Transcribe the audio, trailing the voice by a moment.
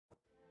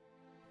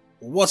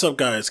What's up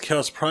guys,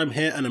 Chaos Prime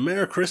here and a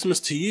Merry Christmas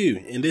to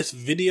you. In this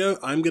video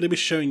I'm going to be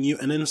showing you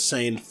an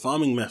insane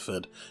farming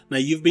method. Now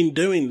you've been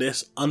doing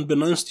this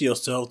unbeknownst to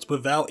yourselves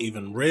without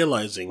even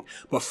realizing,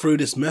 but through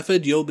this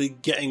method you'll be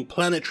getting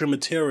planetary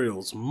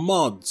materials,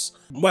 mods,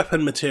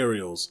 weapon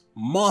materials,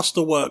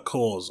 masterwork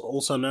cores,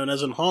 also known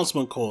as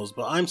enhancement cores,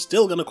 but I'm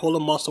still going to call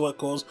them masterwork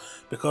cores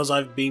because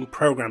I've been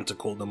programmed to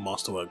call them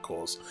masterwork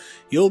cores.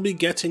 You'll be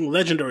getting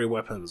legendary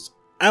weapons,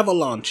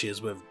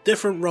 avalanches with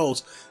different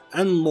roles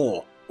and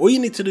more. All you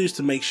need to do is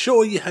to make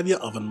sure you have your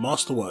oven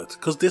masterworked,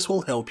 because this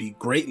will help you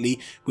greatly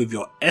with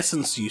your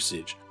essence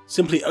usage.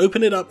 Simply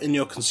open it up in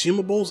your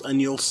consumables and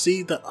you'll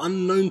see that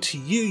unknown to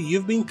you,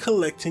 you've been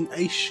collecting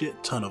a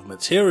shit ton of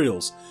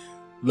materials.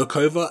 Look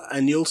over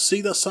and you'll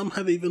see that some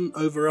have even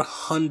over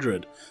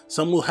 100.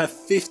 Some will have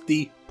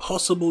 50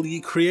 possible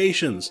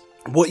creations.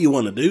 What you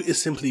want to do is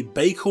simply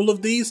bake all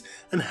of these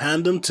and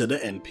hand them to the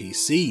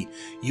NPC.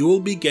 You will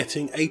be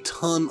getting a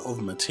ton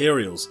of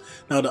materials.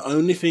 Now the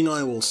only thing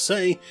I will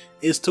say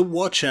is to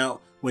watch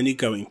out when you're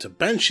going to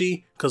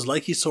Banshee, because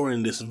like you saw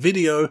in this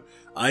video,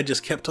 I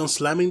just kept on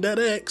slamming that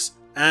X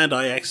and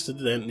I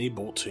accidentally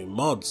bought 2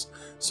 mods.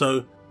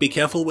 So be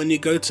careful when you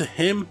go to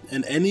him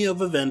and any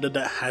other vendor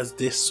that has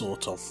this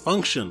sort of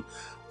function.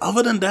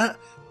 Other than that,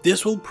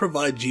 this will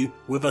provide you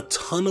with a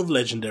ton of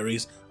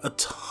legendaries, a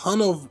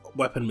ton of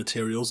weapon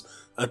materials,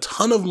 a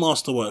ton of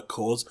masterwork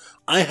cores.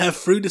 I have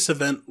through this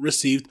event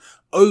received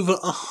over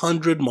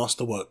 100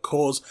 masterwork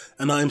cores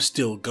and I am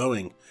still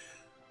going.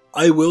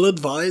 I will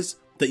advise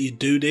that you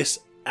do this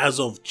as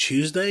of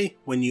Tuesday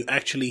when you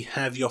actually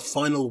have your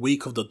final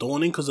week of the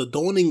dawning, because the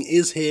dawning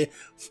is here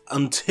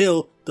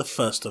until the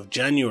 1st of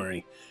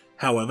January.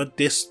 However,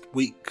 this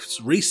week's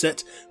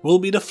reset will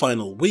be the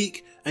final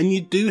week and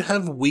you do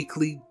have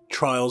weekly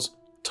trials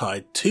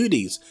tied to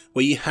these,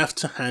 where you have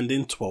to hand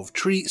in 12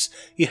 treats,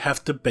 you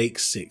have to bake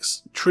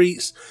 6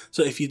 treats.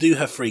 So if you do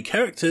have 3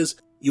 characters,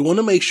 you want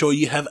to make sure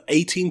you have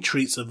 18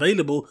 treats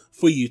available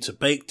for you to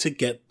bake to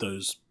get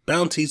those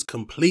bounties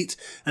complete,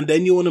 and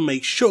then you want to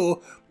make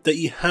sure that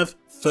you have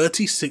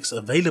 36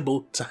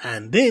 available to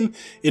hand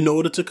in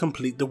order to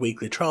complete the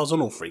weekly trials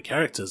on all 3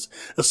 characters.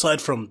 Aside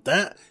from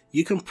that,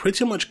 you can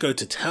pretty much go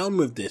to town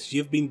with this.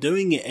 You've been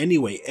doing it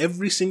anyway.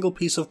 Every single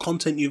piece of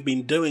content you've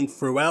been doing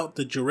throughout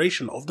the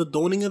duration of the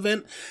Dawning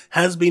event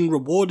has been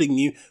rewarding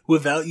you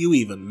without you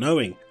even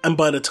knowing. And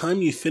by the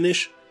time you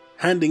finish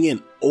handing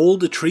in all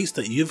the treats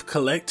that you've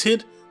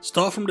collected,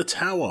 start from the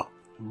tower.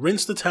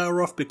 Rinse the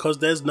tower off because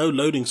there's no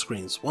loading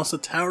screens. Once the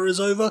tower is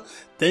over,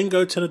 then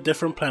go to the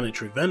different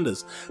planetary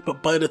vendors.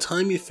 But by the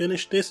time you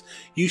finish this,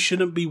 you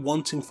shouldn't be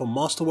wanting for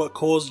masterwork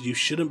cores, you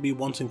shouldn't be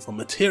wanting for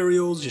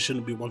materials, you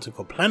shouldn't be wanting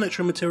for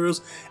planetary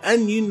materials,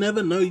 and you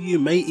never know, you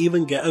may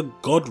even get a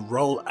god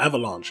roll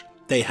avalanche.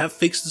 They have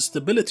fixed the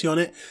stability on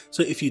it,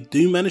 so if you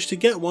do manage to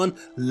get one,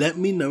 let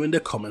me know in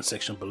the comment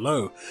section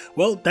below.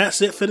 Well,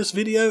 that's it for this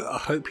video. I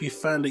hope you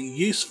found it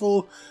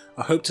useful.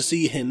 I hope to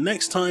see you here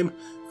next time.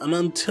 And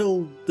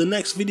until the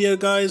next video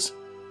guys,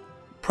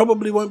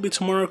 probably won't be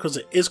tomorrow because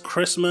it is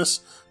Christmas,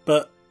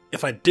 but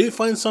if I do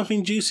find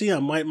something juicy I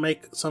might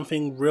make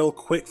something real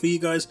quick for you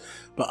guys.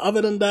 But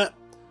other than that,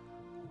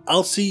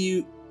 I'll see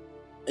you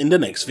in the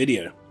next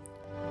video.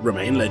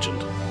 Remain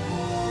legend.